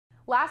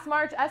Last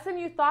March,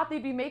 SMU thought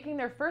they'd be making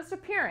their first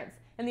appearance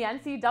in the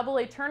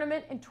NCAA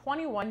tournament in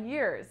 21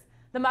 years.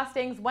 The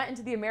Mustangs went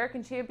into the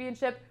American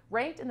Championship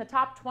ranked in the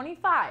top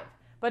 25,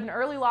 but an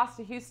early loss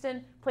to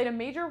Houston played a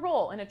major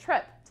role in a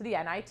trip to the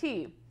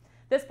NIT.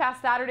 This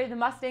past Saturday, the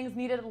Mustangs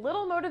needed a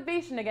little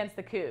motivation against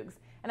the Cougs,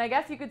 and I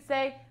guess you could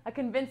say a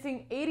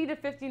convincing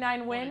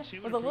 80-59 win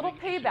was a little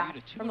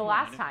payback from the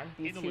last time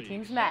these two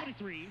teams met.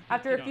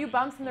 After a few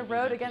bumps in the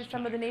road against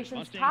some of the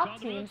nation's top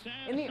teams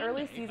in the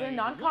early season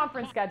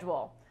non-conference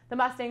schedule, the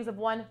Mustangs have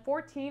won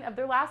 14 of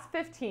their last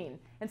 15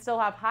 and still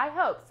have high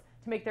hopes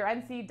to make their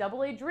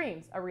NCAA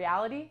dreams a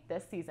reality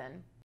this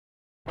season.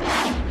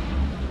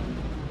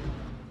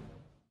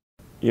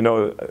 You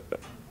know,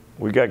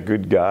 we got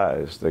good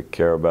guys that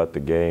care about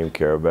the game,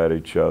 care about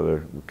each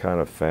other. We're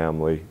kind of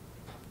family.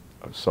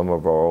 Some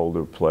of our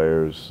older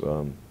players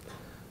are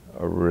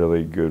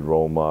really good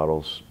role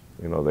models.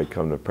 You know, they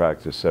come to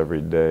practice every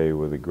day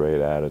with a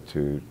great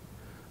attitude.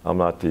 I'm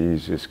not the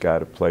easiest guy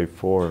to play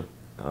for,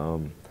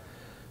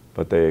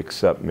 but they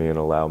accept me and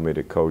allow me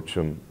to coach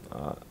them.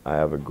 I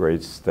have a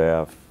great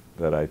staff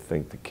that I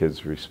think the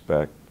kids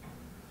respect.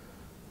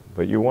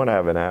 But you want to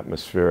have an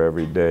atmosphere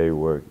every day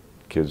where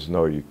kids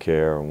know you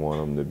care and want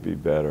them to be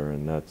better,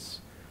 and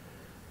that's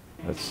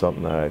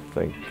something that I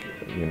think,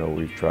 you know,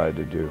 we've tried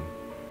to do.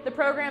 The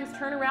program's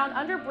turnaround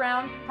under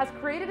Brown has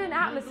created an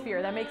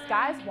atmosphere that makes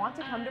guys want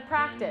to come to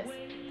practice.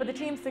 But the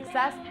team's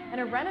success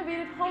and a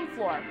renovated home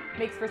floor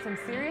makes for some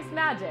serious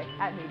magic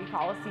at Moody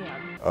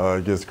Coliseum.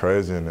 It gets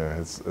crazy in there.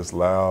 It's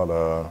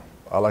loud.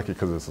 I like it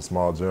because it's a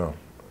small gym,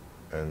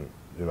 and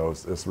you know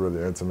it's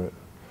really intimate.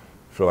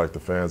 I feel like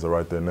the fans are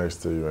right there next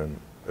to you, and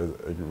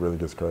it really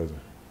gets crazy.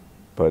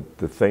 But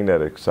the thing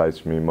that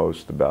excites me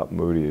most about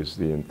Moody is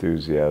the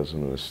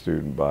enthusiasm of the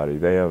student body.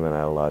 They haven't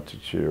had a lot to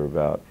cheer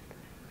about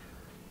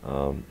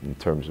in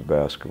terms of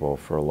basketball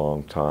for a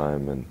long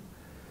time, and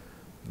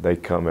they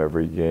come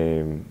every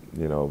game,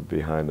 you know,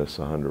 behind us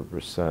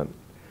 100%,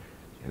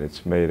 and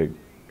it's made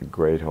a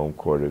great home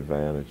court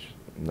advantage,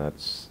 and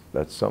that's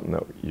something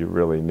that you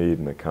really need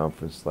in a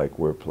conference like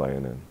we're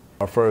playing in.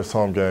 Our first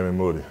home game in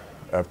Moody,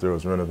 after it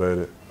was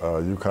renovated,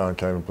 UConn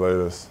came and played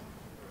us,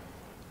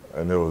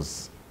 and it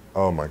was,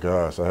 oh my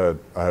gosh, I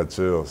had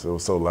chills. It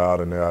was so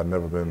loud in there. I'd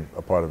never been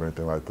a part of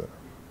anything like that.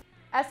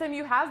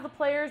 SMU has the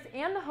players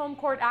and the home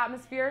court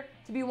atmosphere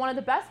to be one of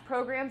the best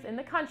programs in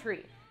the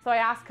country. So I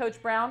asked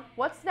Coach Brown,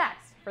 what's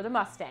next for the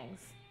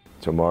Mustangs?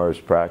 Tomorrow's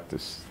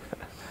practice.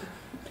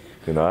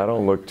 You know, I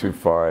don't look too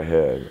far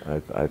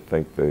ahead. I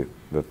think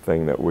the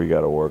thing that we got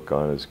to work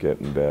on is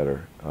getting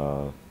better.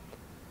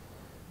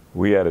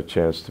 We had a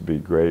chance to be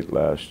great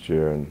last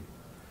year and,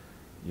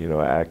 you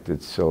know,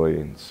 acted silly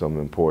in some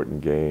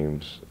important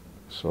games.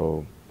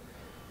 So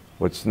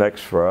what's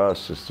next for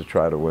us is to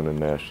try to win a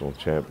national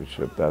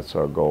championship. That's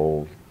our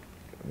goal.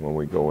 When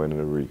we go in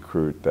to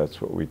recruit, that's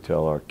what we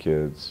tell our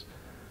kids.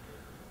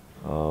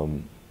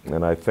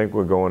 And I think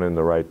we're going in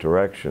the right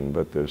direction,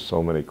 but there's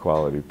so many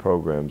quality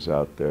programs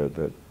out there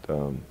that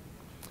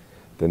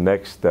the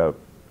next step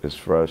is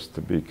for us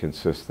to be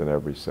consistent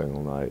every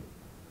single night.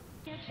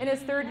 In his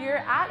third year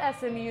at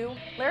SMU,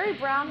 Larry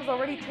Brown has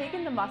already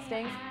taken the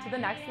Mustangs to the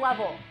next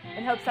level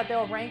in hopes that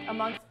they'll rank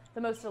amongst the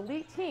most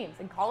elite teams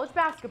in college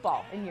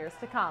basketball in years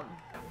to come.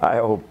 I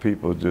hope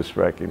people just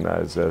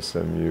recognize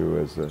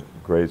SMU as a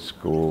great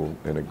school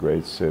in a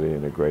great city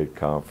and a great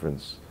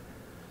conference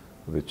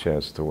with a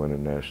chance to win a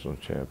national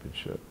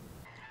championship.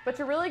 But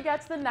to really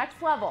get to the next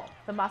level,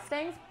 the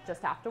Mustangs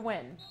just have to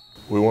win.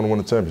 We want to win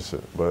a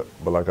championship, but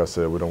like I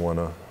said, we don't want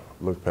to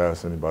look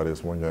past anybody.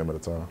 It's one game at a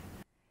time.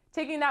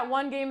 Taking that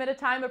one game at a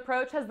time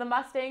approach has the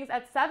Mustangs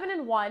at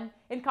 7-1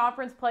 in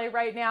conference play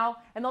right now,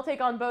 and they'll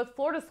take on both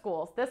Florida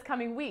schools this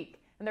coming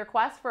week in their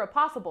quest for a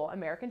possible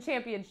American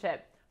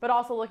championship, but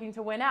also looking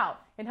to win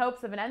out in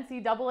hopes of an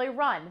NCAA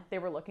run they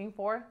were looking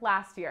for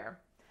last year.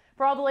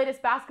 For all the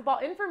latest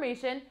basketball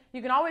information,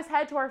 you can always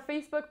head to our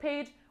Facebook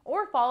page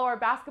or follow our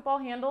basketball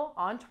handle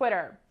on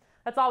Twitter.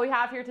 That's all we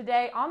have here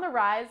today on The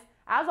Rise.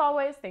 As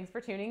always, thanks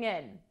for tuning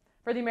in.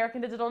 For the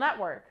American Digital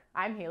Network,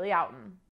 I'm Haley Outen.